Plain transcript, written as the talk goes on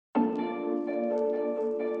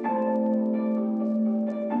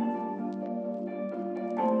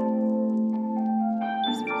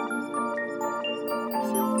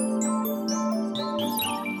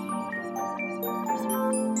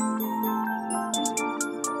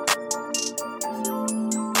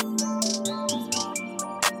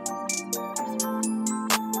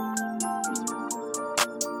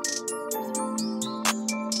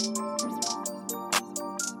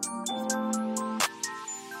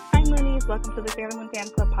Moonies, welcome to the Sailor Moon Fan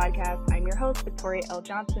Club podcast. I'm your host, Victoria L.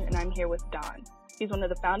 Johnson, and I'm here with Dawn. She's one of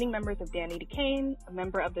the founding members of Danny DeCane, a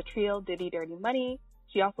member of the trio Diddy Dirty Money.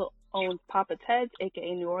 She also owns Papa Ted's,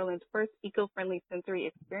 aka New Orleans' first eco-friendly sensory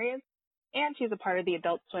experience, and she's a part of the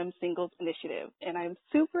Adult Swim Singles Initiative. And I'm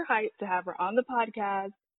super hyped to have her on the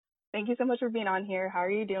podcast. Thank you so much for being on here. How are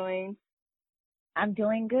you doing? I'm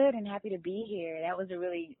doing good and happy to be here. That was a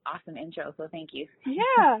really awesome intro, so thank you.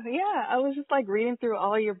 Yeah. I was just like reading through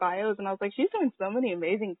all of your bios, and I was like, she's doing so many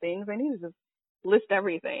amazing things. I need to just list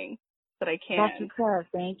everything that I can. That's what's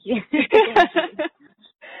up. Thank you.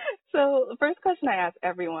 So the first question I ask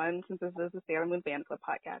everyone, since this is the Sailor Moon Fan Club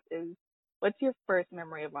podcast, is what's your first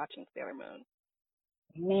memory of watching Sailor Moon?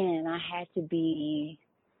 Man, I had to be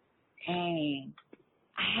in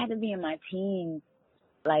my teens.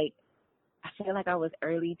 Like, I feel like I was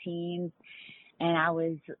early teens, and I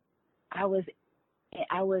was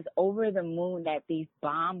over the moon that these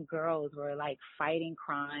bomb girls were like fighting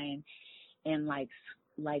crime in like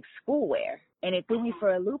schoolwear. And it threw me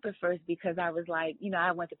for a loop at first because I was like,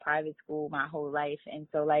 I went to private school my whole life. And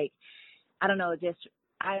so like, I don't know,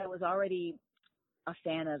 I was already a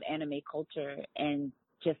fan of anime culture, and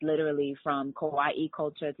just literally from kawaii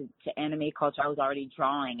culture to anime culture, I was already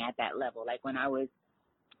drawing at that level. Like when I was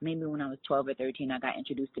 12 or 13, I got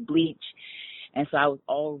introduced to Bleach. And so I was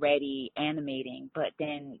already animating. But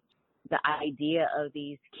then the idea of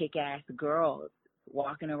these kick-ass girls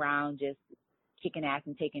walking around just kicking ass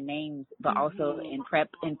and taking names, but also in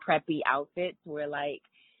preppy outfits were like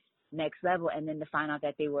next level. And then to find out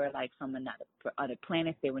that they were like from other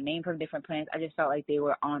planets, they were named from different planets, I just felt like they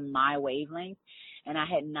were on my wavelength. And I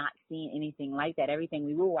had not seen anything like that. Everything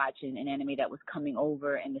we were watching in anime that was coming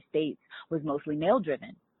over in the States was mostly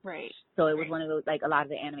male-driven. Right. So it was one of those, like a lot of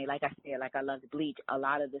the anime, like I said, like I loved Bleach, a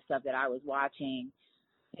lot of the stuff that I was watching,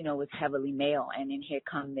 was heavily male. And then here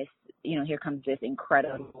comes this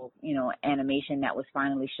incredible, animation that was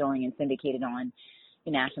finally showing and syndicated on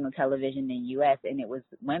national television in the U.S. And it was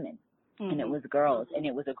women and it was girls and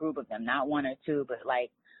it was a group of them, not one or two, but like,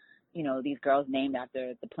 these girls named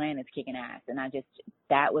after the planets kicking ass. And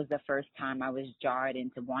that was the first time I was jarred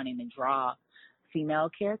into wanting to draw female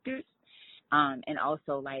characters. And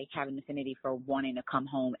also like having an affinity for wanting to come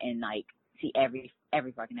home and like see every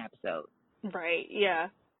fucking episode. Right. Yeah.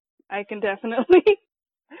 I can definitely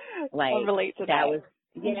relate to that. That was,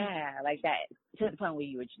 like that to the point where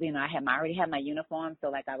you were, I already had my uniform. So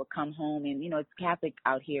like I would come home and, it's Catholic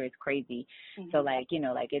out here. It's crazy. So like,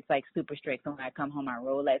 like it's like super strict. So when I come home, I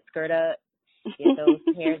roll that skirt up, get those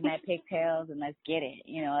hairs and that pigtails and let's get it.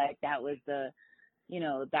 Like that was the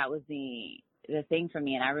thing for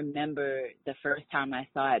me. And I remember the first time I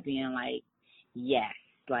saw it being like, yes,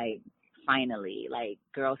 like finally, like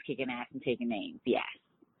girls kicking ass and taking names. Yes.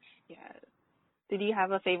 Yeah. Did you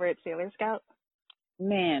have a favorite Sailor Scout?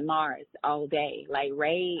 Man, Mars all day. Like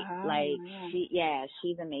Ray,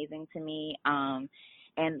 she's amazing to me. And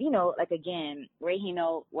like again, Ray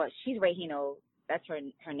Hino, she's Ray Hino, that's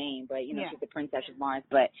her name, but she's the princess of Mars.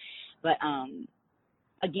 But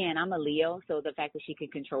again, I'm a Leo, so the fact that she can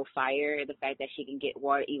control fire, the fact that she can get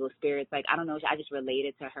water, evil spirits, like, I don't know, I just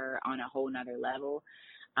related to her on a whole nother level.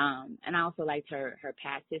 And I also liked her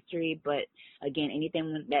past history, but again,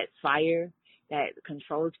 anything that's fire, that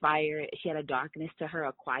controls fire, she had a darkness to her,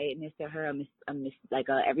 a quietness to her,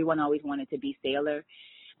 everyone always wanted to be Sailor,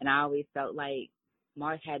 and I always felt like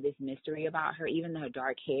Mars had this mystery about her, even her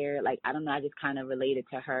dark hair, like, I don't know, I just kind of related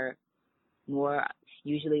to her more.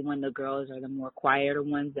 Usually when the girls are the more quieter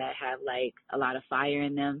ones that have like a lot of fire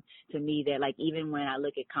in them, to me, that like, even when I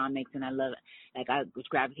look at comics and I love, like I would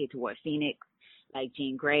gravitate toward Phoenix, like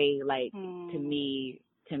Jean Grey, like to me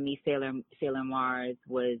Sailor Mars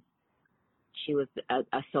she was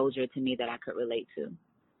a soldier to me that I could relate to.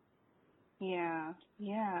 Yeah.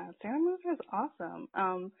 Sailor Moon was awesome.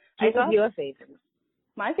 What was your favorite?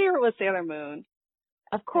 My favorite was Sailor Moon.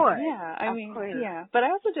 Of course. Yeah, I mean, but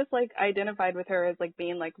I also just like identified with her as like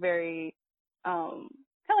being like very, kind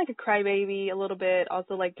of like a crybaby a little bit.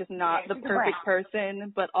 Also like just not the perfect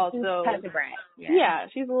person, but also she's a brat. Yeah,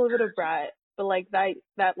 she's a little bit of brat, but like that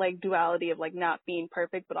like duality of like not being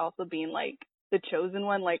perfect, but also being like the chosen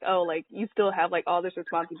one. Like, oh, like you still have like all this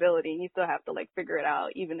responsibility, and you still have to like figure it out,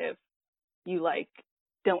 even if you like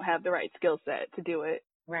don't have the right skill set to do it.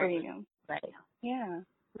 Right. Or, Right. Yeah.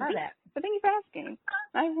 Love that. But thank you for asking.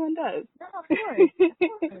 Not everyone does. No, of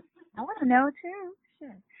course. I want to know too.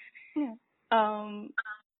 Sure. Yeah.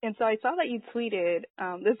 And so I saw that you tweeted,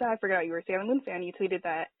 this is how I figured out you were a Sailor Moon fan. You tweeted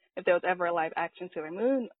that if there was ever a live action Sailor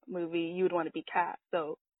Moon movie, you would want to be Kat.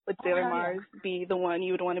 So Would Oh, Sailor hell yeah. Mars be the one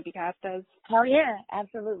you would want to be cast as? Hell yeah,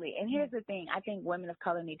 absolutely. And here's the thing. I think women of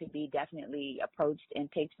color need to be definitely approached and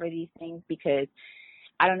picked for these things because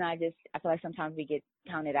I don't know, I feel like sometimes we get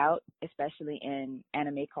counted out, especially in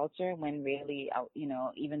anime culture, when really,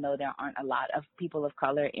 even though there aren't a lot of people of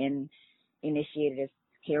color initiated as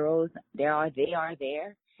heroes, they are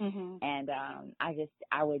there. Mm-hmm. And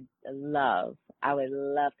I would love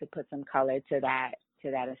to put some color to that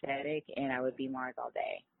aesthetic, and I would be Mars all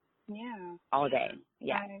day. Yeah. All day.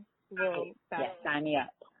 Yeah. I will. Yeah, sign me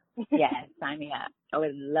up. Yeah, sign me up. I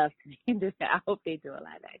would love to do that. I hope they do a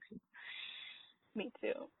live action. Me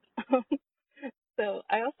too. So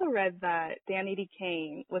I also read that Danny D.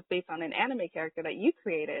 Kane was based on an anime character that you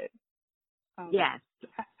created. Yes.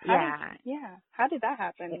 How did that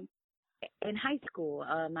happen? In high school,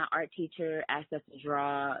 my art teacher asked us to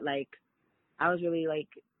draw. Like, I was really like,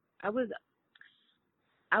 I was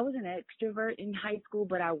an extrovert in high school,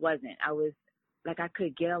 but I wasn't. I was like, I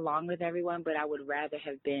could get along with everyone, but I would rather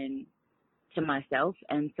have been to myself.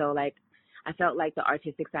 And so, like, I felt like the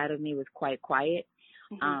artistic side of me was quite quiet.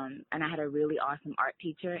 Mm-hmm. And I had a really awesome art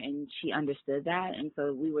teacher, and she understood that. And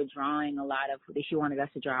so we were drawing a lot of, she wanted us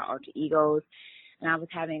to draw alter egos. And I was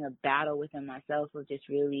having a battle within myself of just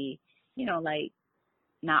really, like,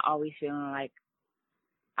 not always feeling like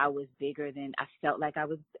I was bigger than, I felt like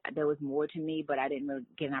there was more to me, but I didn't really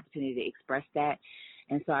get an opportunity to express that.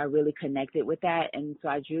 And so I really connected with that. And so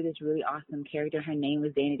I drew this really awesome character. Her name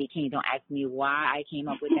was Danny D. Kane. Don't ask me why I came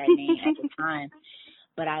up with that name at the time,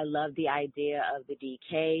 but I love the idea of the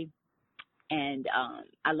DK. And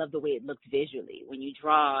I love the way it looked visually. When you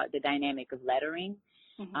draw the dynamic of lettering,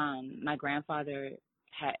 my grandfather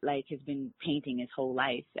has been painting his whole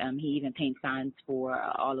life. He even paints signs for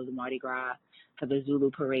all of the Mardi Gras, for the Zulu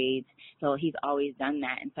parades. So he's always done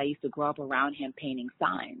that. And so I used to grow up around him painting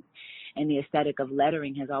signs. And the aesthetic of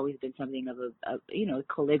lettering has always been something of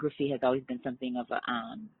calligraphy has always been something of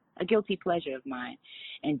a guilty pleasure of mine.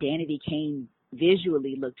 And Danny D. Kane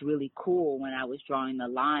visually looked really cool when I was drawing the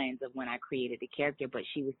lines of when I created the character, but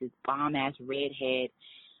she was this bomb-ass redhead,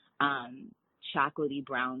 chocolatey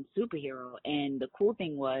brown superhero. And the cool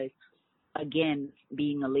thing was, again,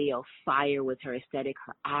 being a Leo, fire with her aesthetic,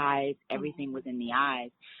 her eyes, everything was in the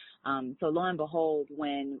eyes. So lo and behold,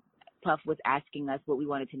 when Puff was asking us what we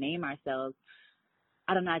wanted to name ourselves,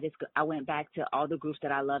 I don't know, I went back to all the groups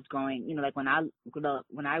that I loved growing, like when I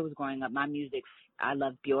was growing up, my music, I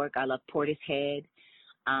loved Bjork, I loved Portishead.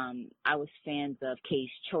 I was fans of Case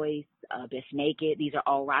Choice, Biff Naked. These are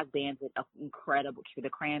all rock bands with incredible, the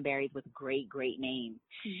Cranberries with great, great names.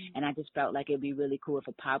 And I just felt like it'd be really cool if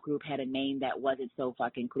a pop group had a name that wasn't so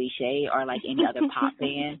fucking cliche or like any other pop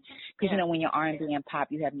band. Because, when you're R&B and pop,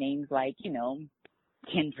 you have names like,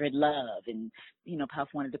 Kindred Love, and Puff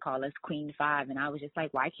wanted to call us Queen Five, and I was just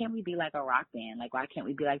like, why can't we be like a rock band? Like, why can't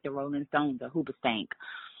we be like the Rolling Stones or Hoobastank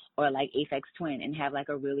or like Aphex Twin and have like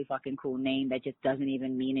a really fucking cool name that just doesn't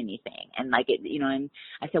even mean anything? And like it, and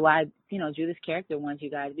I said, well, I drew this character once, you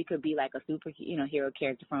guys, we could be like a super hero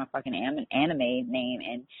character from a fucking anime name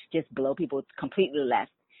and just blow people completely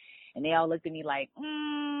left. And they all looked at me like,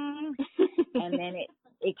 and then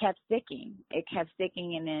it kept sticking.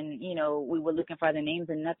 And then, we were looking for other names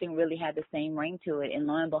and nothing really had the same ring to it. And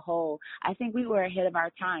lo and behold, I think we were ahead of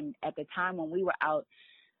our time. At the time when we were out,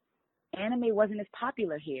 anime wasn't as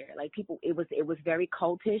popular here. Like people, it was very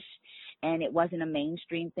cultish and it wasn't a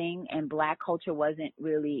mainstream thing. And Black culture wasn't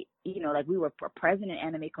really, like we were present in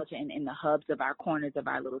anime culture and in the hubs of our corners of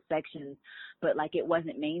our little sections, but like it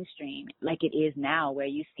wasn't mainstream like it is now, where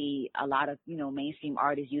you see a lot of, mainstream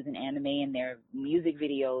artists using anime in their music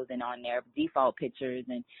videos and on their default pictures.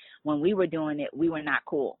 And when we were doing it, we were not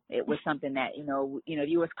cool. It was something that, if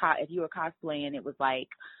you were cosplaying, it was like,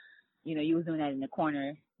 you was doing that in the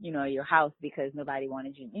corner, your house, because nobody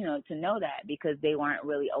wanted you, to know that, because they weren't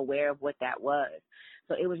really aware of what that was.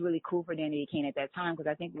 So it was really cool for Danny D. Kane at that time, because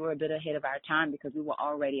I think we were a bit ahead of our time, because we were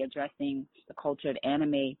already addressing the culture of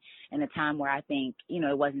anime in a time where I think,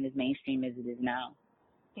 it wasn't as mainstream as it is now.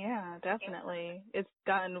 Yeah, definitely. It's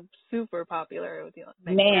gotten super popular with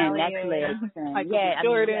Netflix, and Michael B.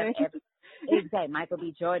 Jordan. Exactly, Michael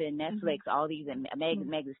B. Jordan, Netflix, all these, and Megan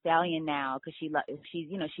Thee Stallion now, because she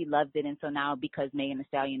loves it, and so now because Megan Thee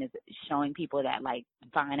Stallion is showing people that like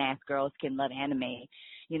fine ass girls can love anime,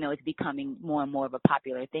 it's becoming more and more of a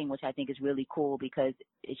popular thing, which I think is really cool, because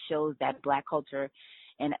it shows that Black culture,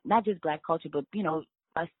 and not just Black culture, but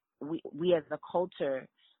we as a culture,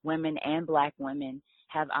 women and Black women,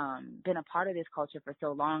 have been a part of this culture for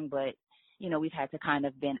so long, but we've had to kind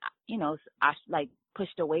of been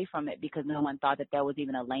pushed away from it, because no one thought that there was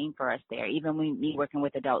even a lane for us there. Even me working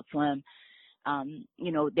with Adult Swim,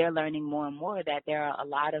 they're learning more and more that there are a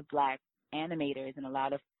lot of Black animators and a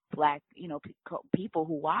lot of Black, people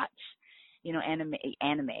who watch,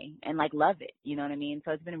 anime and like love it. You know what I mean?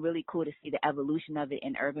 So it's been really cool to see the evolution of it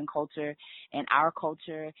in urban culture and our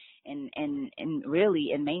culture and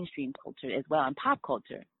really in mainstream culture as well and pop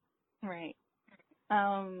culture. Right.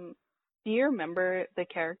 Do you remember the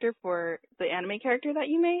character for the anime character that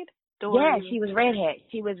you made? Yeah, she was redhead.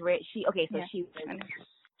 She was red. She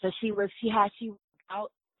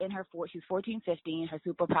out in her she was 14, 15. Her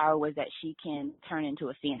superpower was that she can turn into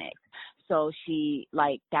a phoenix. So she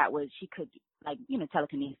she could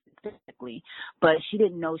telekinesis physically, but she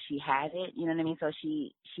didn't know she had it. You know what I mean? So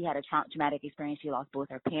she had a traumatic experience. She lost both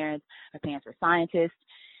her parents. Her parents were scientists,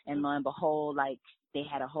 and lo and behold, they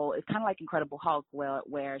had it's kind of like Incredible Hulk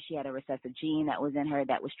where she had a recessive gene that was in her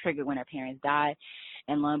that was triggered when her parents died.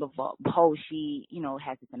 And lo and behold, she,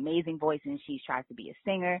 has this amazing voice and she tries to be a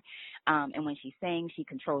singer. And when she sings, she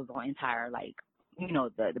controls the entire,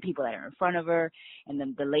 the people that are in front of her. And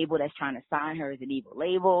then the label that's trying to sign her is an evil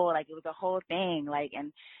label. It was a whole thing.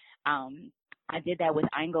 I did that with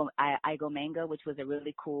Aigo Manga, which was a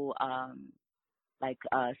really cool,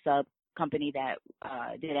 sub company that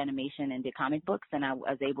did animation and did comic books, and I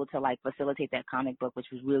was able to facilitate that comic book,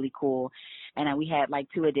 which was really cool. And we had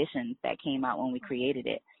 2 editions that came out when we created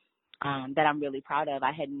it that I'm really proud of.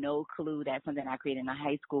 I had no clue that something I created in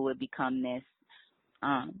high school would become this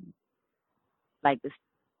this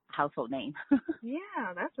household name.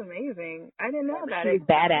 Yeah, that's amazing. I didn't know that. She's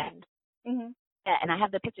badass. Mm-hmm. Yeah, and I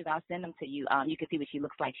have the pictures. I'll send them to you. You can see what she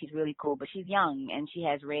looks like. She's really cool, but she's young and she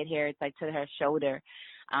has red hair. It's to her shoulder.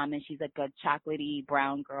 And she's a chocolatey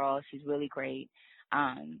brown girl. She's really great.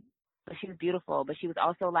 But she was beautiful, but she was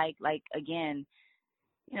also again,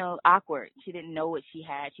 awkward. She didn't know what she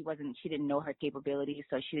had. She didn't know her capabilities.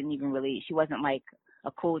 So she wasn't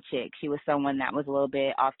a cool chick. She was someone that was a little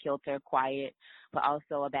bit off kilter, quiet, but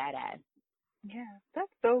also a badass. Yeah,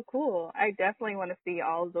 that's so cool. I definitely want to see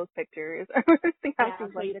all of those pictures. I want to see how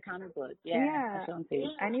I'll show you the comic book. Yeah. I'll show them to you.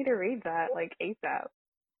 I need to read that ASAP.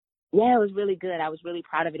 Yeah, it was really good. I was really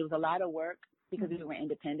proud of it. It was a lot of work because we were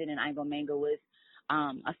independent, and Aigo Manga was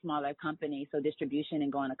a smaller company, so distribution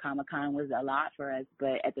and going to Comic-Con was a lot for us.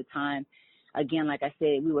 But at the time, again, like I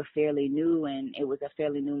said, we were fairly new, and it was a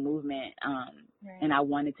fairly new movement, and I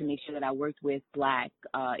wanted to make sure that I worked with Black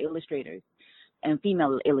illustrators and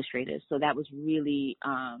female illustrators. So that was really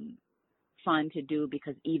fun to do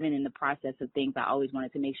because even in the process of things, I always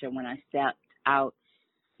wanted to make sure when I stepped out,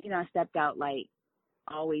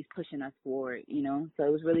 always pushing us forward, So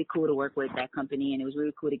it was really cool to work with that company, and it was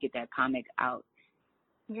really cool to get that comic out.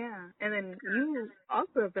 Yeah, and then you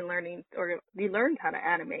also have been learning, or you learned how to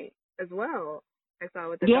animate as well. I saw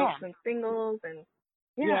with the Adult singles and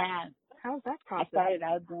how's that process? I started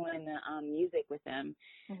out doing music with them,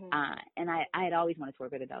 and I had always wanted to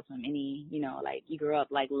work with Adult Swim. You grew up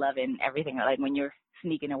loving everything, when you're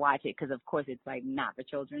sneaking to watch it, because of course it's not for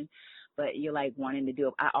children, but you're wanting to do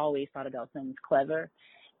it. I always thought Adult Swim was clever,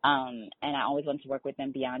 and I always wanted to work with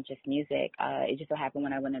them beyond just music. It just so happened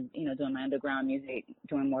when I went to doing my underground music,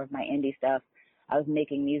 doing more of my indie stuff, I was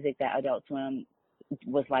making music that Adult Swim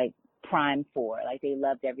was prime for. They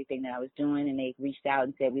loved everything that I was doing, and they reached out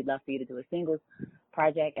and said, we'd love for you to do a singles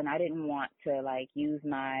project. And I didn't want to use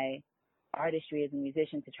my artistry as a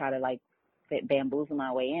musician to try to bamboozle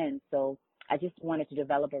my way in. So I just wanted to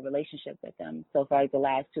develop a relationship with them. So for the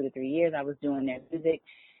last 2 to 3 years, I was doing their music.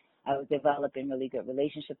 I was developing really good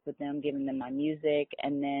relationships with them, giving them my music,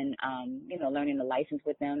 and then, learning to license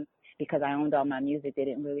with them. Because I owned all my music, they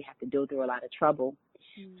didn't really have to go through a lot of trouble.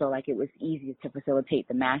 So it was easy to facilitate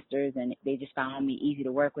the masters, and they just found me easy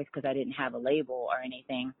to work with because I didn't have a label or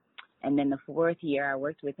anything. And then the 4th year I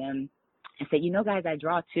worked with them and said, guys, I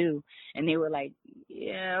draw too. And they were like,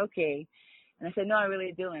 yeah, okay. And I said, no, I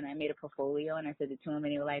really do. And I made a portfolio and I said it to them,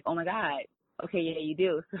 and they were like, oh my God, okay, yeah, you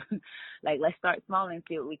do. Let's start small and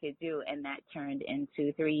see what we could do. And that turned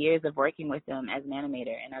into 3 years of working with them as an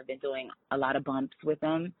animator. And I've been doing a lot of bumps with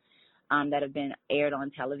them that have been aired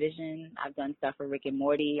on television. I've done stuff for Rick and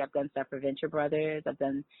Morty. I've done stuff for Venture Brothers. I've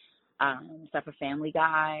done stuff for Family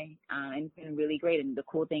Guy. And it's been really great. And the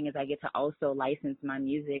cool thing is I get to also license my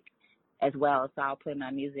music as well. So I'll play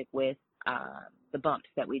my music with the bumps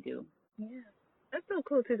that we do. Yeah. That's so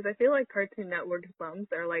cool too, because I feel like Cartoon Network's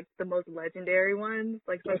bumps are the most legendary ones,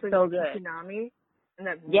 especially so good. Tsunami and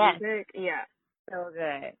that music. Yeah. So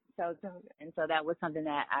good. So good. And so that was something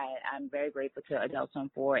that I'm very grateful to Adult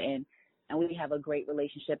Swim for, and we have a great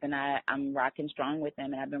relationship, and I'm rocking strong with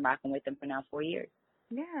them, and I've been rocking with them for now 4 years.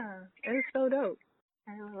 Yeah, it is so dope.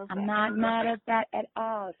 I love that. I'm not mad at that at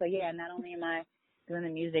all. So yeah, not only am I doing the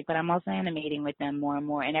music, but I'm also animating with them more and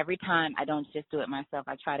more. And every time I don't just do it myself,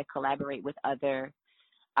 I try to collaborate with other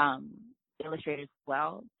um, illustrators as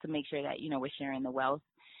well to make sure that, we're sharing the wealth.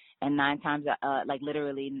 And 9 times, like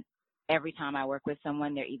literally every time I work with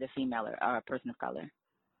someone, they're either female or a person of color.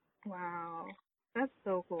 Wow. That's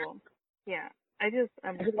so cool. Yeah. I just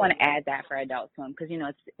want to add that for Adult Swim because,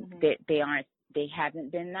 it's, they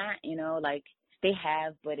haven't been that, like they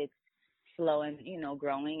have, but it's slow and,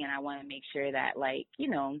 growing. And I want to make sure that, like,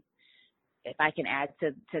 if I can add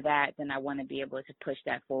to that, then I want to be able to push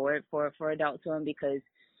that forward for Adult Swim because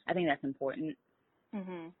I think that's important.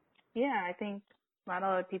 Yeah, I think not a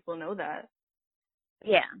lot of people know that.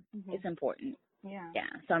 Yeah, it's important. Yeah. Yeah,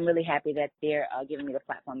 so I'm really happy that they're giving me the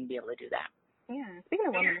platform to be able to do that. Yeah. Speaking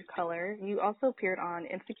of women of color, you also appeared on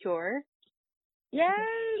Insecure. Yay!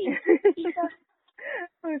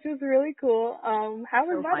 Which is really cool. How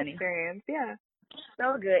was that funny. experience? Yeah.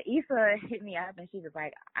 So good. Issa hit me up and she was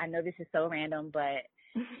like, I know this is so random, but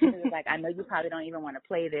she was like, I know you probably don't even want to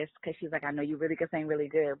play this because she's like, I know you really could sing really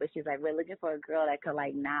good, but she's like, we're looking for a girl that could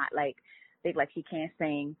like not like think like she can't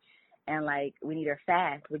sing and like we need her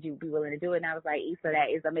fast. Would you be willing to do it? And I was like, Issa, that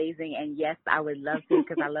is amazing. And yes, I would love to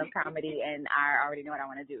because I love comedy and I already know what I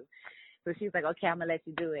want to do. So she was like, okay, I'm going to let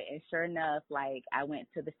you do it. And sure enough, like I went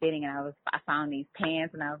to the fitting and I found these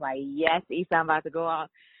pants and I was like, yes, Issa, I'm about to go off.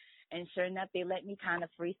 And sure enough, they let me kind of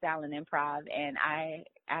freestyle and improv, and I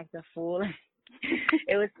act a fool.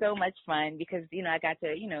 It was so much fun because, I got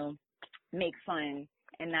to, make fun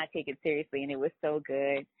and not take it seriously, and it was so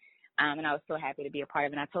good. And I was so happy to be a part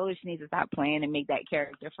of it. And I told her she needs to stop playing and make that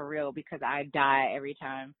character for real because I die every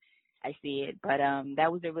time I see it. But that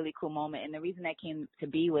was a really cool moment. And the reason that came to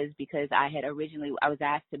be was because I was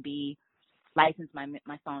asked to license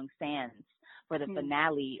my song Sands for the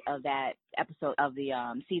finale of that episode of the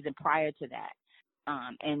season prior to that.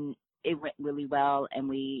 And it went really well. And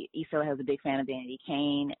Issa was a big fan of Danity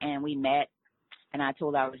Kane, and we met. And I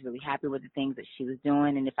told her I was really happy with the things that she was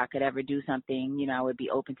doing, and if I could ever do something, I would be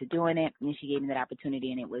open to doing it. And she gave me that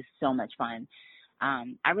opportunity, and it was so much fun.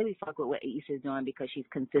 I really fuck with what Issa is doing because she's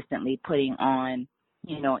consistently putting on,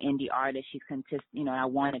 indie artists. She's consistent, I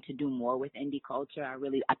wanted to do more with indie culture.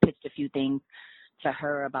 I pitched a few things to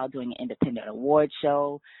her about doing an independent award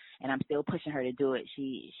show, and I'm still pushing her to do it.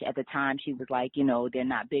 She at the time she was like, they're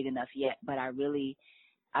not big enough yet, but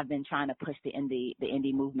I've been trying to push the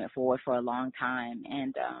indie movement forward for a long time,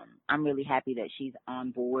 and I'm really happy that she's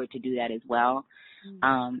on board to do that as well.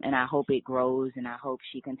 And I hope it grows, and I hope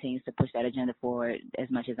she continues to push that agenda forward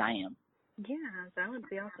as much as I am. Yeah, that would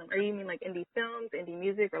be awesome. Or you mean like indie films, indie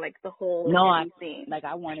music, or like the whole indie scene?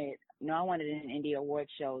 I wanted an indie award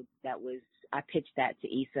show I pitched that to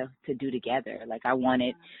Issa to do together. Like I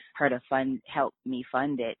wanted her to help me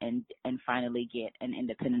fund it and finally get an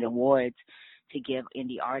independent awards to give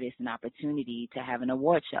indie artists an opportunity to have an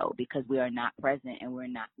award show because we are not present and we're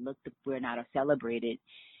not celebrated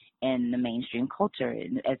in the mainstream culture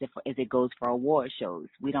as it goes for award shows.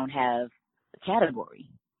 We don't have a category.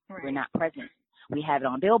 Right. We're not present. We have it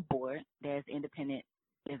on Billboard. There's independent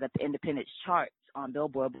charts on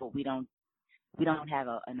Billboard, but we don't have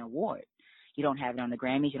an award. You don't have it on the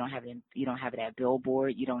Grammys. You don't have it at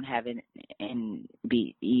Billboard. You don't have it in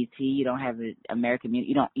BET. You don't have it American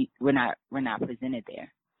Music. We're not presented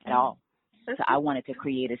there at all. So I wanted to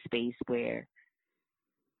create a space where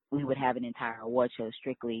we would have an entire award show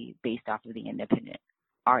strictly based off of the independent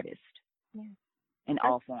artist in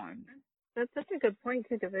all forms. That's such a good point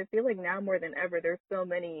too, because I feel like now more than ever there's so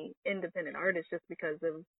many independent artists just because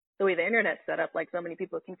of the way the internet's set up. Like so many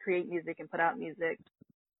people can create music and put out music,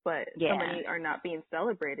 but so many are not being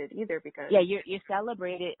celebrated either because you're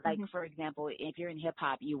celebrated. Like for example, if you're in hip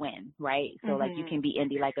hop, you win, right? So like you can be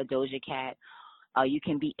indie like a Doja Cat. You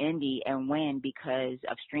can be indie and win because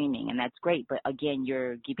of streaming, and that's great. But again,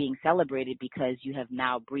 you're being celebrated because you have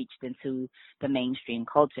now breached into the mainstream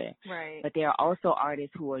culture. Right. But there are also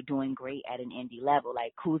artists who are doing great at an indie level.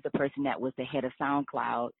 Like who's the person that was the head of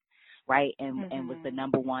SoundCloud, right? And was the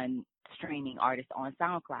number one streaming artist on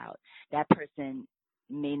SoundCloud. That person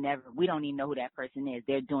we don't even know who that person is.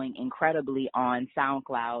 They're doing incredibly on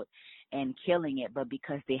SoundCloud and killing it, but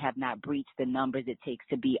because they have not breached the numbers it takes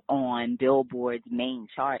to be on Billboard's main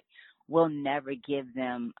chart, we'll never give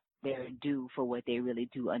them their due for what they really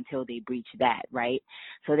do until they breach that, right?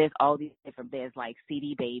 So there's all these there's like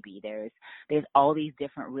CD Baby, there's all these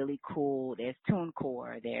different really cool, there's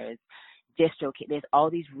TuneCore, there's DistroKid, there's all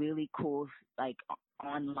these really cool like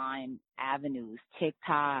online avenues,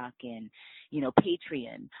 TikTok and,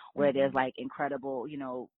 Patreon, where there's like incredible,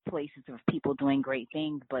 places of people doing great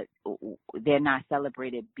things, but they're not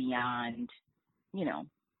celebrated beyond,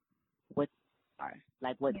 what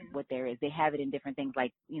like what there is. They have it in different things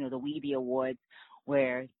like, you know, the Weebie Awards,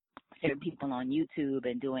 where certain people on YouTube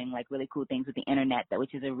and doing like really cool things with the internet,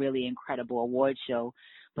 which is a really incredible award show,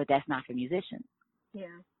 but that's not for musicians. Yeah.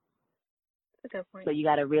 That's a good point. So you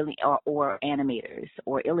got to really, or animators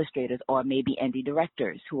or illustrators or maybe indie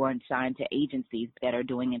directors who are signed to agencies that are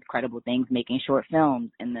doing incredible things, making short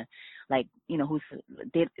films, and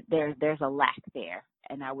there's a lack there.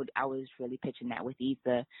 And I was really pitching that with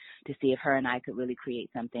Issa to see if her and I could really create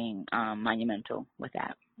something monumental with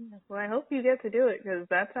that. Well, I hope you get to do it, because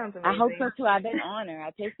that sounds amazing. I hope so too. I've been on her. I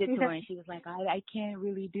pitched it to her, and she was like, I can't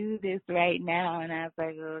really do this right now. And I was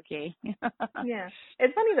like, okay. Yeah,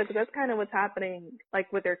 it's funny though, because that's kind of what's happening,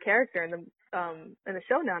 like with their character in the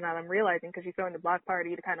show now. Now I'm realizing, because she's throwing the block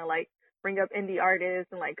party to kind of like bring up indie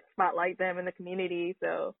artists and like spotlight them in the community.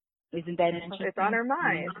 So isn't that interesting? It's on her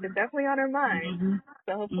mind. Mm-hmm. It's definitely on her mind. Mm-hmm.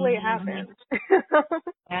 So hopefully it happens.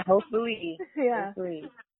 Yeah, hopefully. Yeah. Hopefully.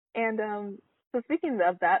 And so speaking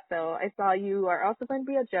of that, though, I saw you are also going to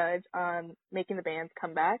be a judge on Making the Bands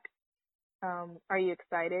Come Back. Are you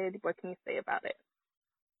excited? What can you say about it?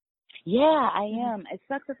 Yeah, I am. It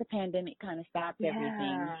sucks that the pandemic kind of stopped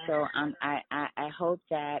everything. So I hope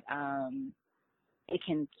that it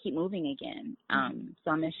can keep moving again.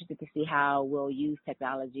 So I'm interested to see how we'll use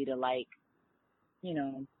technology to, like, you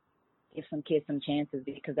know, give some kids some chances,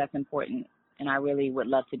 because that's important. And I really would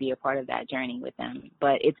love to be a part of that journey with them.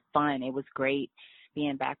 But it's fun. It was great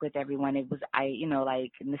being back with everyone. It was,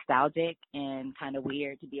 like nostalgic and kind of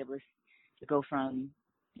weird to be able to go from,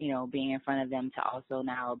 you know, being in front of them to also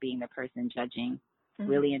now being the person judging.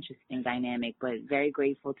 Really interesting dynamic, but very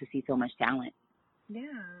grateful to see so much talent. Yeah.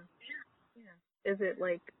 Is it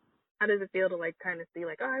like, how does it feel to like kind of see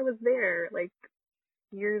like, oh, I was there like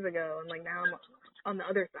years ago, and like now I'm on the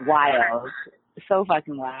other side? Wild. So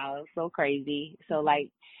fucking wild. So crazy. So like,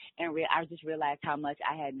 I just realized how much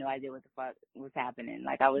I had no idea what the fuck was happening.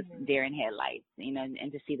 Like I was deer in headlights, you know,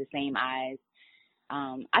 and to see the same eyes.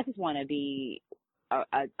 I just want to be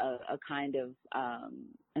a kind of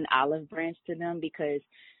an olive branch to them, because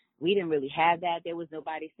we didn't really have that. There was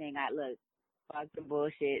nobody saying, look, fuck the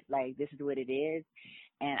bullshit, like this is what it is.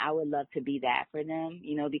 And I would love to be that for them,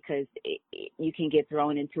 you know, because you can get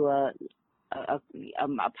thrown into a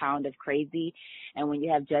pound of crazy. And when you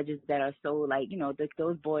have judges that are so, like, you know,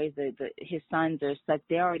 those boys, his sons are such,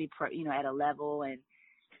 they're already at a level, and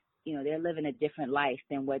you know, they're living a different life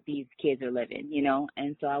than what these kids are living, you know.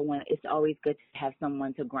 And so it's always good to have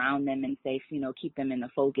someone to ground them and say, you know, keep them in the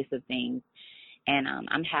focus of things. And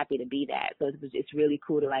I'm happy to be that. So it's really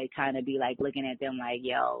cool to like kind of be like looking at them like,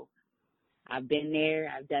 yo, I've been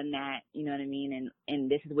there, I've done that, you know what I mean? And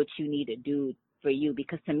this is what you need to do for you,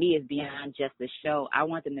 because to me it's beyond just the show. I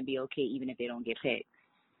want them to be okay even if they don't get picked.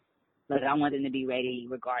 Like I want them to be ready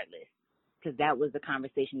regardless, because that was the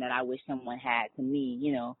conversation that I wish someone had to me,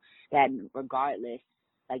 you know, that regardless,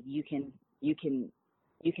 like you can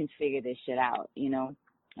figure this shit out, you know?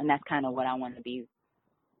 And that's kind of what I want to be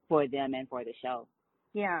for them and for the show.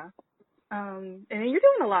 Yeah. And you're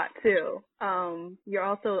doing a lot too. You're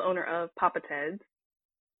also the owner of Papa Ted's.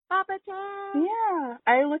 Papa Ted. Yeah.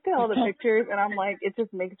 I looked at all the pictures and I'm like, it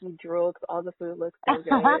just makes me drool because all the food looks so good.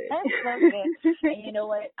 So good. And you know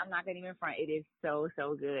what? I'm not going to even front. It is so,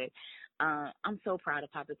 so good. I'm so proud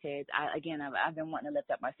of Papa Ted's. I've been wanting to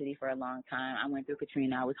lift up my city for a long time. I went through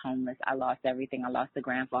Katrina. I was homeless. I lost everything. I lost a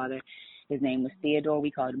grandfather. His name was Theodore.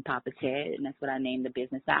 We called him Papa Ted, and that's what I named the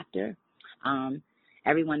business after.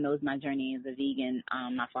 Everyone knows my journey as a vegan.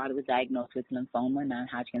 My father was diagnosed with lymphoma,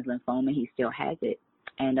 non-Hodgkin's lymphoma. He still has it.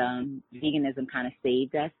 And veganism kind of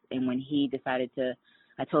saved us. And when he decided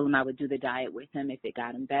I told him I would do the diet with him if it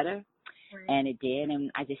got him better. Right. And it did.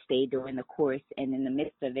 And I just stayed during the course. And in the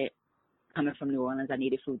midst of it, coming from New Orleans, I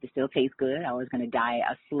needed food to still taste good. I was going to die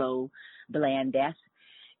a slow, bland death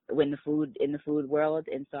in the food world.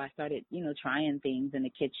 And so I started, you know, trying things in the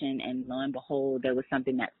kitchen. And lo and behold, there was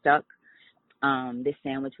something that stuck. This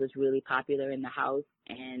sandwich was really popular in the house,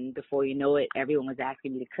 and before you know it, everyone was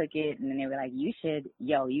asking me to cook it, and then they were like, you should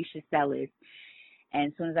sell this.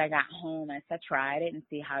 And as soon as I got home, I tried it and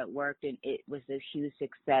see how it worked, and it was a huge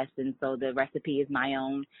success. And so the recipe is my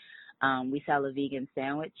own. We sell a vegan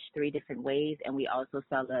sandwich 3 different ways, and we also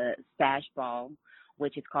sell a stash ball,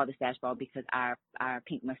 which is called a stash ball because our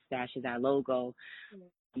pink mustache is our logo.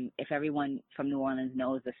 If everyone from New Orleans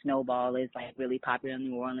knows, the snowball is like really popular in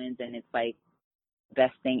New Orleans, and it's like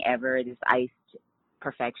best thing ever. It is iced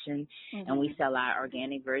perfection. And we sell our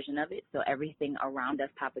organic version of it. So everything around us,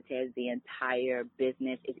 Papa Ted's, the entire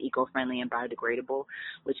business is eco-friendly and biodegradable,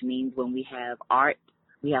 which means when we have art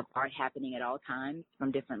happening at all times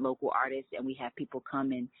from different local artists, and we have people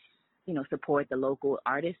come and, support the local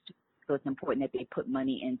artists. So it's important that they put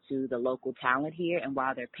money into the local talent here. And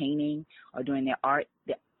while they're painting or doing their art,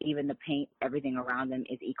 even the paint, everything around them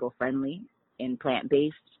is eco-friendly and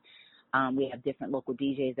plant-based. We have different local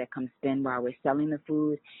DJs that come spin while we're selling the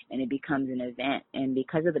food, and it becomes an event. And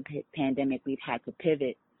because of the pandemic, we've had to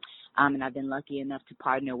pivot. And I've been lucky enough to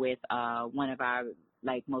partner with one of our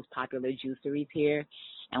most popular juiceries here,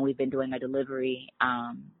 and we've been doing a delivery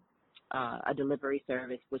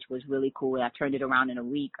service, which was really cool. I turned it around in a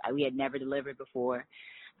week. We had never delivered before,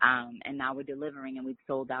 and now we're delivering, and we've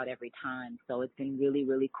sold out every time. So it's been really,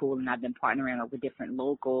 really cool, and I've been partnering up with different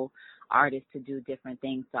local artists to do different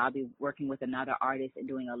things. So I'll be working with another artist and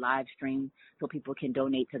doing a live stream so people can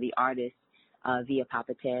donate to the artist via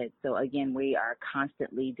Papa Ted. So again, we are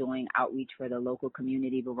constantly doing outreach for the local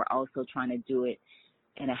community, but we're also trying to do it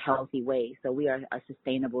in a healthy way. So we are a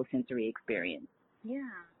sustainable sensory experience. Yeah,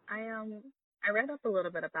 I read up a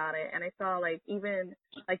little bit about it, and I saw even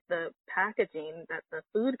the packaging that the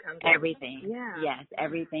food comes in. Everything. Yeah. Yes,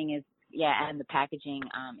 everything is. Yeah, and the packaging,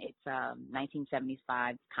 it's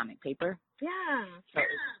 1975 comic paper. Yeah. So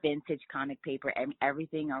it's vintage comic paper, and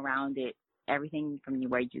everything around it. Everything from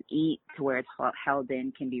where you eat to where it's held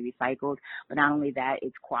in can be recycled. But not only that,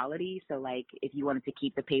 it's quality. So, if you wanted to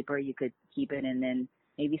keep the paper, you could keep it and then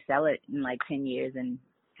maybe sell it in 10 years and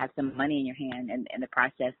have some money in your hand in the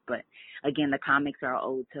process. But, again, the comics are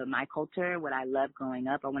owed to my culture, what I loved growing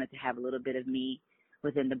up. I wanted to have a little bit of me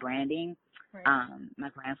within the branding. Right. My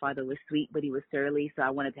grandfather was sweet, but he was surly, so I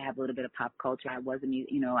wanted to have a little bit of pop culture. I am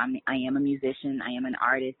a musician, I am an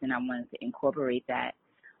artist, and I wanted to incorporate that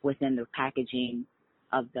within the packaging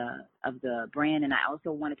of the brand. And I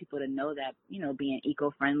also wanted people to know that, being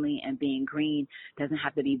eco-friendly and being green doesn't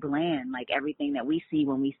have to be bland. Everything that we see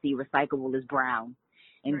when we see recyclable is brown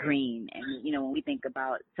and right. green. And, when we think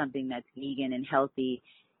about something that's vegan and healthy,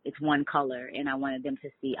 it's one color. And I want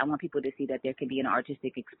people to see that there can be an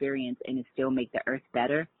artistic experience and it still make the earth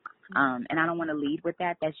better. And I don't want to lead with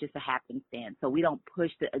that. That's just a happenstance. So we don't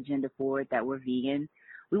push the agenda forward that we're vegan.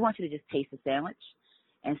 We want you to just taste the sandwich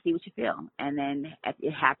and see what you feel. And then if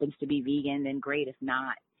it happens to be vegan, then great. If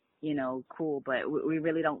not, cool. But we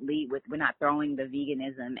really don't lead with, we're not throwing the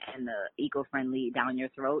veganism and the eco-friendly down your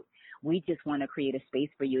throat. We just want to create a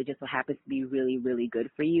space for you. It just so happens to be really, really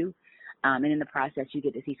good for you. And in the process, you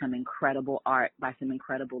get to see some incredible art by some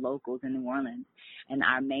incredible locals in New Orleans. And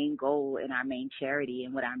our main goal and our main charity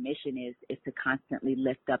and what our mission is to constantly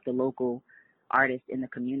lift up the local artists in the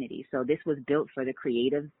community. So this was built for the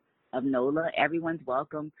creatives of NOLA. Everyone's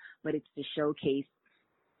welcome, but it's to showcase,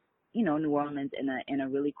 New Orleans in a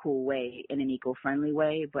really cool way, in an eco-friendly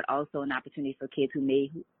way, but also an opportunity for kids who may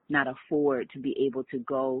not afford to be able to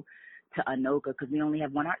go to Anoka because we only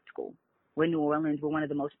have one art school. We're New Orleans. We're one of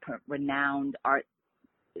the most renowned art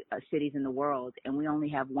cities in the world, and we only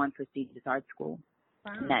have one prestigious art school.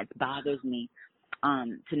 Wow. And that bothers me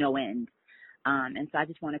to no end. And so I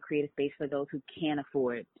just want to create a space for those who can't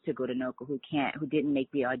afford to go to NOCA, who didn't make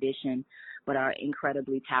the audition, but are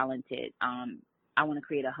incredibly talented. I want to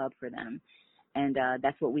create a hub for them. And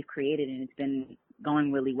that's what we've created, and it's been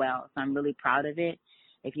going really well. So I'm really proud of it.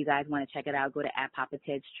 If you guys want to check it out, go to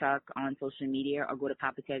 @PapaTed'sTruck on social media or go to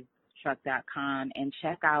PapaTed'sTruck.com and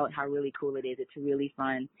check out how really cool it is. It's really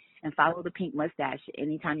fun. And follow the pink mustache.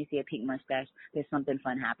 Anytime you see a pink mustache, there's something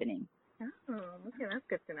fun happening. Oh, okay, that's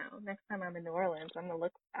good to know. Next time I'm in New Orleans, I'm going to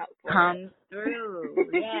look out for it. Come through.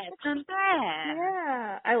 Yes, come back.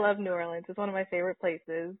 Yeah, I love New Orleans. It's one of my favorite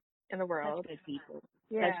places in the world. Such good people.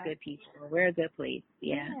 Yeah. Such good people. We're a good place.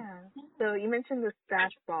 Yeah. So you mentioned the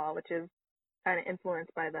Stash Ball, which is kind of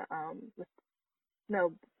influenced by the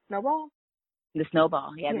snowball? The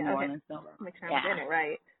snowball. Yeah, the New okay. Orleans snowball. Make sure I'm getting it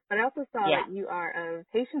right. But I also saw that you are of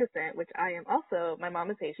Haitian descent, which I am also. My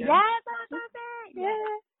mom is Haitian. Yes, I was that.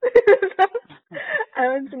 Yeah. I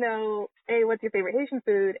want to know, what's your favorite Haitian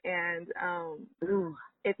food, and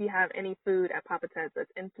if you have any food at Papa Ted's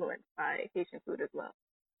that's influenced by Haitian food as well.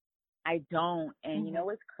 I don't. And you know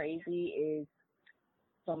what's crazy is,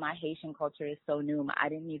 so my Haitian culture is so new. I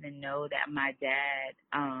didn't even know that my dad,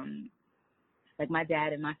 my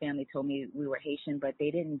dad and my family told me we were Haitian, but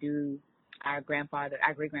they didn't do. Our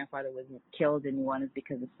great-grandfather was killed in New Orleans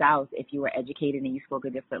because of the South. If you were educated and you spoke a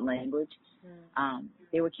different language,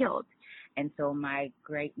 they were killed. And so my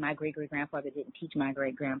great-great-grandfather didn't teach my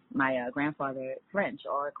grandfather French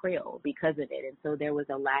or Creole because of it. And so there was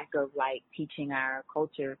a lack of teaching our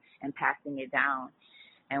culture and passing it down.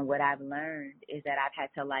 And what I've learned is that I've had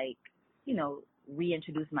to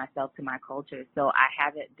reintroduce myself to my culture. So I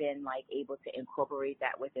haven't been able to incorporate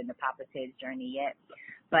that within the Papa Ted's journey yet.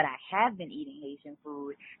 But I have been eating Haitian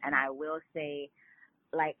food, and I will say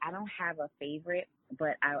like, I don't have a favorite,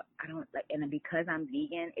 but I don't like, and because I'm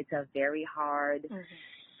vegan, it's a very hard,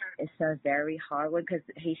 it's a very hard one because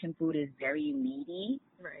Haitian food is very meaty.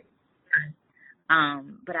 Right.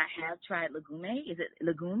 But I have tried legume. Is it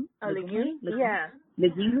legume? Oh, legume? Yeah.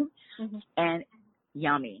 Legume, Mm-hmm. and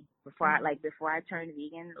yummy. Before I turned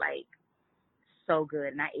vegan, like, so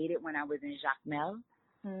good. And I ate it when I was in Jacmel,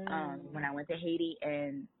 when I went to Haiti,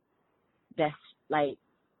 and that's like,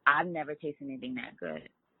 I've never tasted anything that good.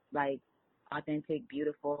 Like, authentic,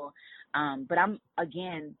 beautiful. But I'm,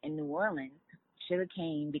 again, in New Orleans,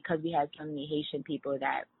 sugarcane, because we had so many Haitian people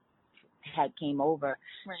that had came over,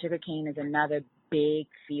 sugarcane is another big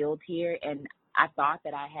field here, and I thought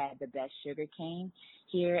that I had the best sugarcane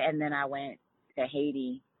here, and then I went to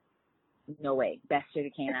Haiti. No way, best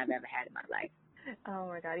sugarcane I've ever had in my life. Oh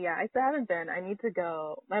my God, yeah, I still haven't been. I need to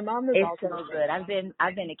go. My mom is also so good. I've been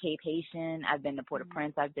to Cape Haitian. I've been to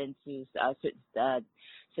Port-au-Prince. I've been to the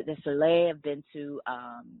Soleil. I've been to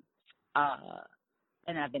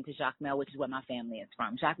and I've been to Jacmel, which is where my family is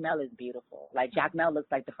from. Jacmel is beautiful. Like, Jacmel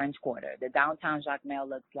looks like the French Quarter. The downtown Jacmel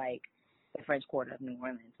looks like the French Quarter of New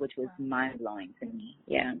Orleans, which was mind-blowing to me.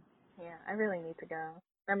 Yeah. Yeah, I really need to go.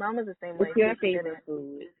 My mom is the same way. What's your favorite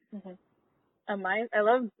food? I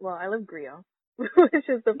love griot, which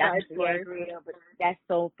is the fried pork. Griot, but that's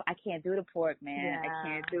so, I can't do the pork, man. Yeah. I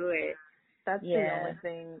can't do it. That's the only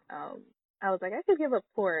thing. I was like, I could give up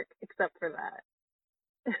pork except for that.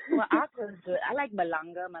 Well, okra is good. I like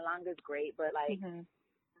malanga. Malanga is great, but like,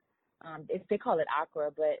 they call it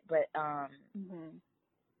okra, but I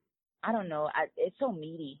don't know. It's so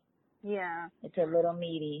meaty. Yeah. It's a little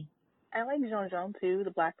meaty. I like Jean too,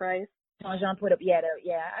 the black rice. Jean put up,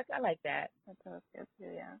 I like that. That's good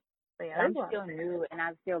too, yeah. But yeah, I'm still new and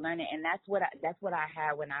I'm still learning, and that's what I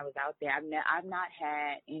had when I was out there. I've not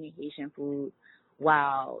had any Haitian food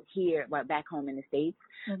while back home in the States,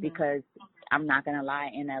 because I'm not gonna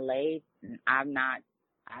lie, in LA, I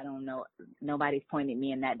don't know, nobody's pointed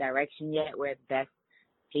me in that direction yet where the best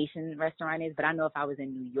Haitian restaurant is, but I know if I was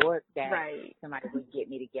in New York that somebody would get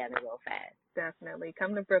me together real fast. Definitely.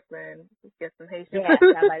 Come to Brooklyn, get some Haitian food. Yeah,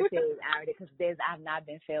 I like to say, because I've not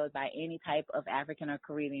been failed by any type of African or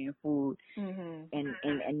Caribbean food in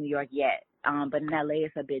New York yet. But in LA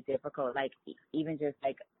it's a bit difficult. Like, even just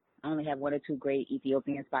like, I only have one or two great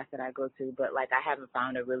Ethiopian spots that I go to, but like, I haven't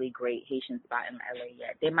found a really great Haitian spot in LA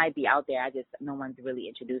yet. They might be out there. No one's really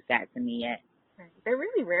introduced that to me yet. They're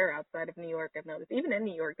really rare outside of New York, I've noticed. Even in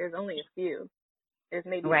New York, there's only a few. There's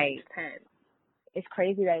maybe 10. It's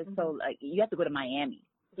crazy that it's so, like, you have to go to Miami.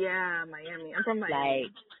 Yeah, Miami. I'm from Miami.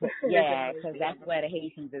 Like, yeah, because that's where the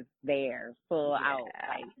Haitians is there, full out.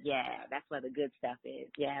 Like, that's where the good stuff is.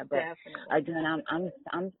 Yeah, but again,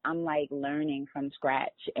 I'm like learning from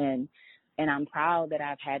scratch, and I'm proud that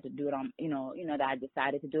I've had to do it on, that I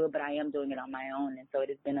decided to do it, but I am doing it on my own, and so it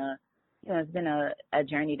has been it's been a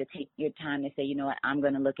journey to take your time to say, you know what, I'm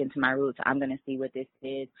going to look into my roots. I'm going to see what this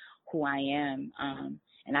is, who I am.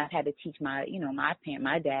 And I've had to teach my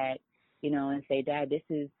dad, and say, Dad, this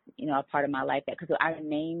is, a part of my life, because our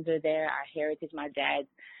names are there, our heritage. My dad's,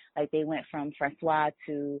 like, they went from Francois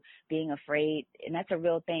to being afraid. And that's a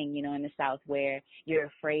real thing, in the South, where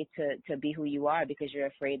you're afraid to be who you are because you're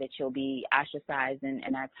afraid that you'll be ostracized in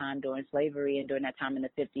that time during slavery and during that time in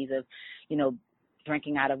the 50s of,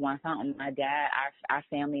 drinking out of one fountain. My dad, our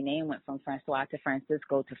family name went from Francois to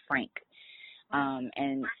Francisco to Frank.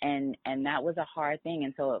 And that was a hard thing.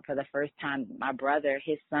 And so for the first time, my brother,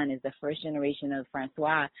 his son, is the first generation of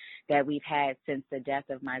Francois that we've had since the death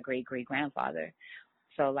of my great-great-grandfather.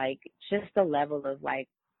 So, like, just the level of, like,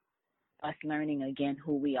 us learning again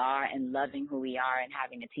who we are and loving who we are and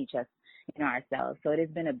having to teach us, ourselves. So it has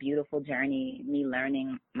been a beautiful journey, me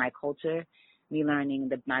learning my culture, me learning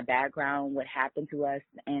my background, what happened to us.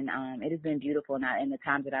 And it has been beautiful. Now, in the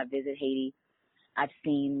times that I visit Haiti, I've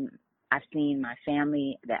seen my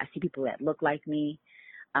family, that I see people that look like me.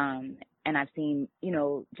 And I've seen,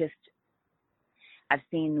 I've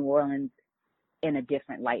seen New Orleans in a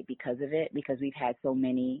different light because of it, because we've had so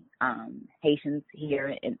many Haitians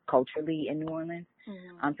here culturally in New Orleans.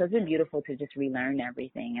 So it's been beautiful to just relearn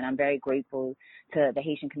everything. And I'm very grateful to the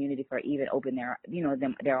Haitian community for even opening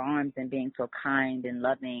their arms and being so kind and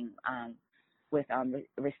loving with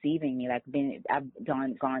receiving me. Like, I've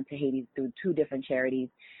gone to Haiti through 2 different charities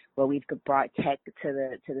where we've brought tech to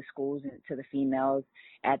the schools and to the females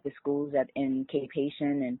at the schools in Cape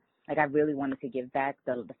Haitian, and like, I really wanted to give back.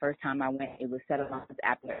 The first time I went, it was 7 months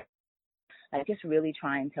after. Like, just really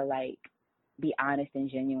trying to, like, be honest and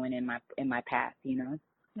genuine in my path,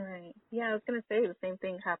 Right. Yeah, I was gonna say the same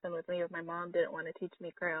thing happened with me. My mom didn't want to teach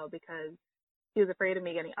me Creole because she was afraid of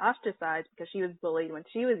me getting ostracized because she was bullied when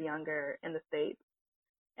she was younger in the States.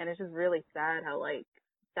 And it's just really sad how like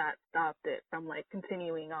that stopped it from like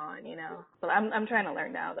continuing on, you know. But I'm trying to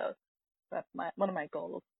learn now though. That's one of my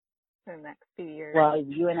goals for the next few years. Well,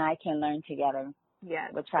 you and I can learn together. Yeah.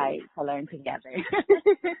 We'll try to learn together.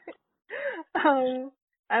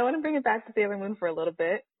 I want to bring it back to Sailor Moon for a little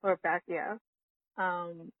bit, or back, yeah.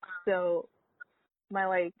 So my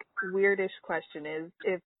like weirdish question is,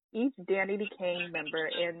 if each Danny D. Kane member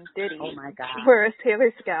and Diddy Oh my God. were a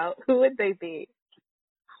Sailor Scout, who would they be?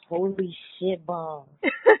 Holy shit balls.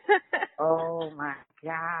 Oh my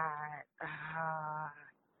God.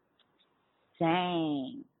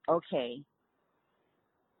 Dang. Okay.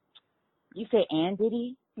 You say and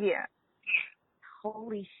Diddy? Yeah.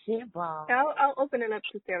 Holy shit balls. I'll open it up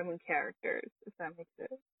to Sailor Moon characters, if that makes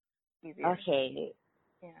it easier. Okay.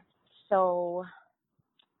 Yeah. So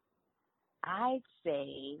I'd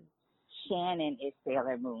say Shannon is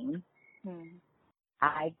Sailor Moon.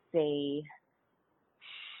 I'd say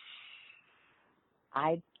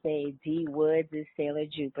D Woods is Sailor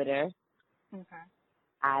Jupiter. Okay.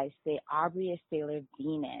 I'd say Aubrey is Sailor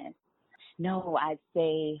Venus. No, I'd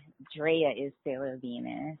say Drea is Sailor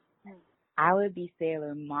Venus. I would be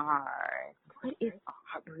Sailor Mars. What is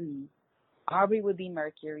Aubrey? Aubrey would be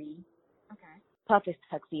Mercury. Okay. Puff is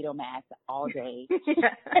Tuxedo Mask all day.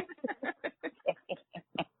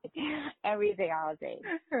 Every day, all day.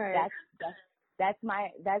 Right. That's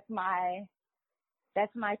my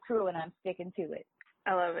crew, and I'm sticking to it.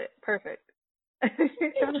 I love it. Perfect.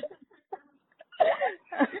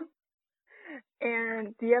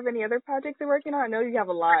 And do you have any other projects you're working on? I know you have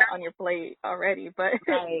a lot on your plate already, but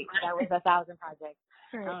right, that was 1,000 projects.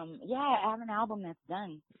 Right. Yeah, I have an album that's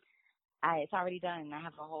done. It's already done. I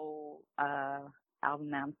have a whole album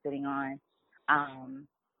that I'm sitting on,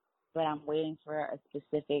 but I'm waiting for a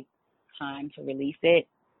specific time to release it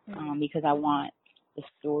because I want the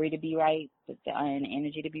story to be right, and the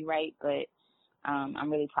energy to be right. But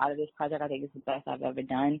I'm really proud of this project. I think it's the best I've ever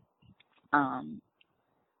done,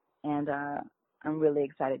 and I'm really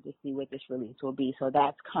excited to see what this release will be. So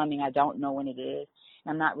that's coming. I don't know when it is.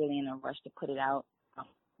 I'm not really in a rush to put it out.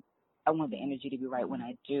 I want the energy to be right when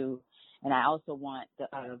I do. And I also want the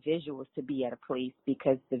visuals to be at a place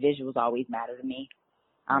because the visuals always matter to me.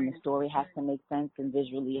 The story has to make sense, and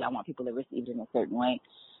visually I want people to receive it in a certain way.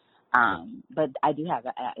 But I do have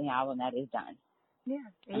an album that is done. Yeah.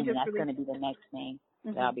 And that's going to be the next thing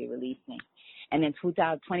that I'll be releasing. And in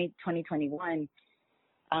 2021,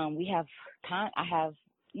 we have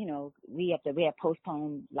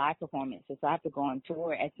postponed live performances, so I have to go on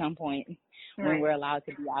tour at some point when we're allowed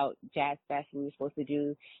to be out. Jazz Fest we were supposed to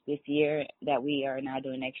do this year that we are now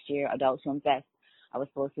doing next year. Adult Swim Fest I was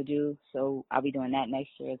supposed to do, so I'll be doing that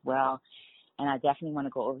next year as well. And I definitely want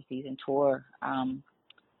to go overseas and tour,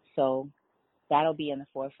 so that'll be in the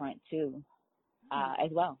forefront too,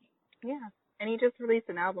 as well. Yeah. And you just released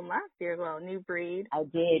an album last year as well, New Breed. I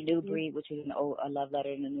did, New Breed, which is a love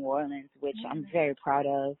letter to New Orleans, which I'm very proud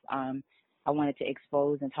of. I wanted to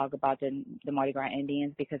expose and talk about the Mardi Gras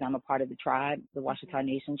Indians because I'm a part of the tribe, the Washita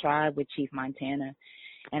Nation tribe with Chief Montana.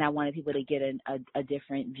 And I wanted people to get a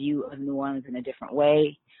different view of New Orleans in a different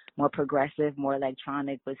way, more progressive, more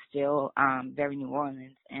electronic, but still very New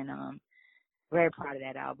Orleans. And very proud of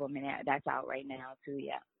that album. And that's out right now, too,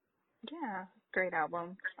 yeah. Yeah, great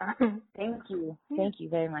album. Thank you. Thank you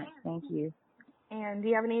very much. Thank you. And do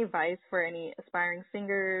you have any advice for any aspiring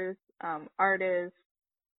singers, artists,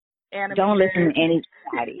 animators? Don't listen to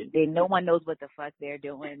anybody. No one knows what the fuck they're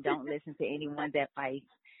doing. Don't listen to anyone that fights.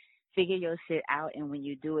 Figure your shit out, and when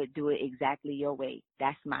you do it exactly your way.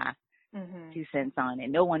 That's my 2 cents on it.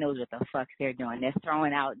 No one knows what the fuck they're doing. They're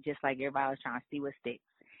throwing out just like everybody was trying to see what sticks.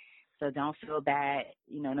 So don't feel bad,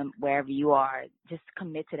 wherever you are. Just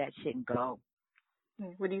commit to that shit and go.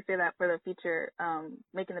 Would you say that for the future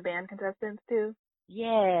Making the Band contestants too?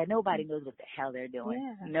 Yeah, nobody knows what the hell they're doing.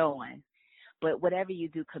 Yeah. No one. But whatever you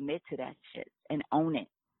do, commit to that shit and own it.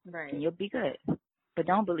 Right. And you'll be good. But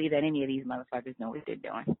don't believe that any of these motherfuckers know what they're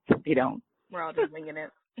doing. They don't. We're all just winging it.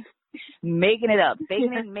 Making it up.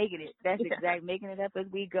 Faking it and making it. That's exactly making it up as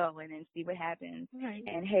we go and then see what happens. Right.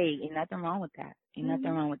 And hey, ain't nothing wrong with that. Ain't nothing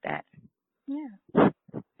wrong with that. Yeah.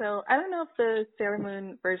 So I don't know if the Sailor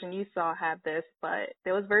Moon version you saw had this, but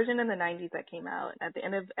there was a version in the 90s that came out. At the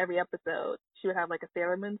end of every episode, she would have like a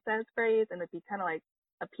Sailor Moon says phrase, and it'd be kind of like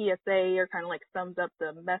a PSA or kind of like sums up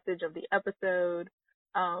the message of the episode.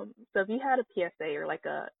 So if you had a PSA or like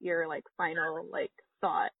your like final like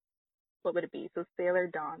thought, what would it be? So Sailor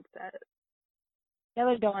Dawn says.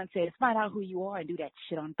 Sailor Dawn says, find out who you are and do that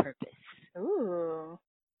shit on purpose. Ooh.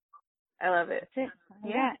 I love it. That's it.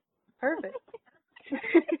 Yeah. Perfect.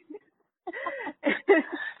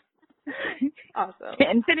 Awesome.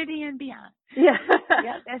 Infinity and beyond. Yeah.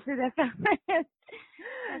 Yep, that's it.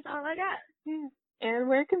 That's all I got. Yeah. And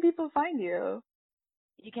where can people find you?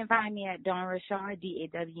 You can find me at Dawn Richard,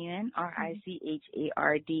 DAWNRICHARD,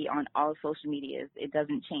 on all social medias. It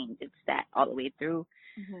doesn't change. It's that all the way through.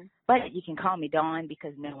 Mm-hmm. But you can call me Dawn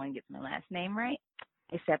because no one gets my last name right,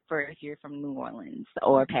 except for if you're from New Orleans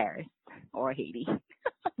or Paris or Haiti.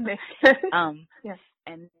 Yes.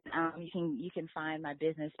 And you can find my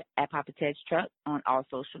business at Papa Ted's Truck on all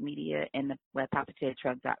social media and the web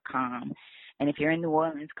papatedtruck.com. And if you're in New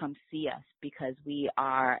Orleans, come see us because we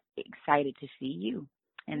are excited to see you.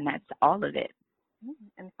 And that's all of it.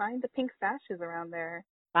 And find the pink sashes around there.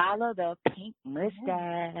 Follow the pink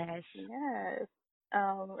mustache. Yes.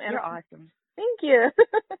 You're awesome. Thank you.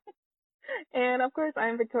 And of course,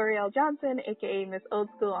 I'm Victoria L. Johnson, aka Miss Old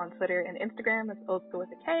School on Twitter and Instagram. Miss Old School with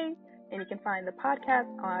a K. And you can find the podcast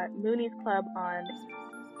on Moonies Club on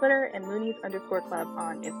Twitter and Moonies_Club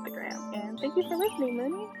on Instagram. And thank you for listening,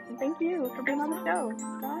 Moonies. And thank you for being on the show.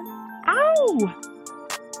 Dawn? Ow!